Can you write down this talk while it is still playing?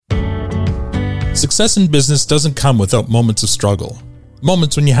Success in business doesn't come without moments of struggle,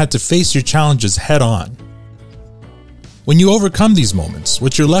 moments when you had to face your challenges head on. When you overcome these moments,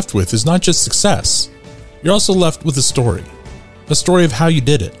 what you're left with is not just success. You're also left with a story of how you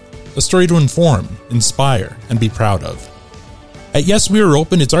did it, a story to inform, inspire, and be proud of. At Yes, We Are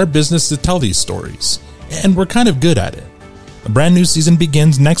Open, it's our business to tell these stories, and we're kind of good at it. A brand new season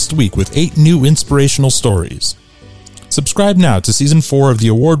begins next week with 8 new inspirational stories. Subscribe now to Season 4 of the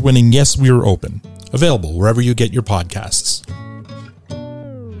award-winning Yes, We Are Open, available wherever you get your podcasts.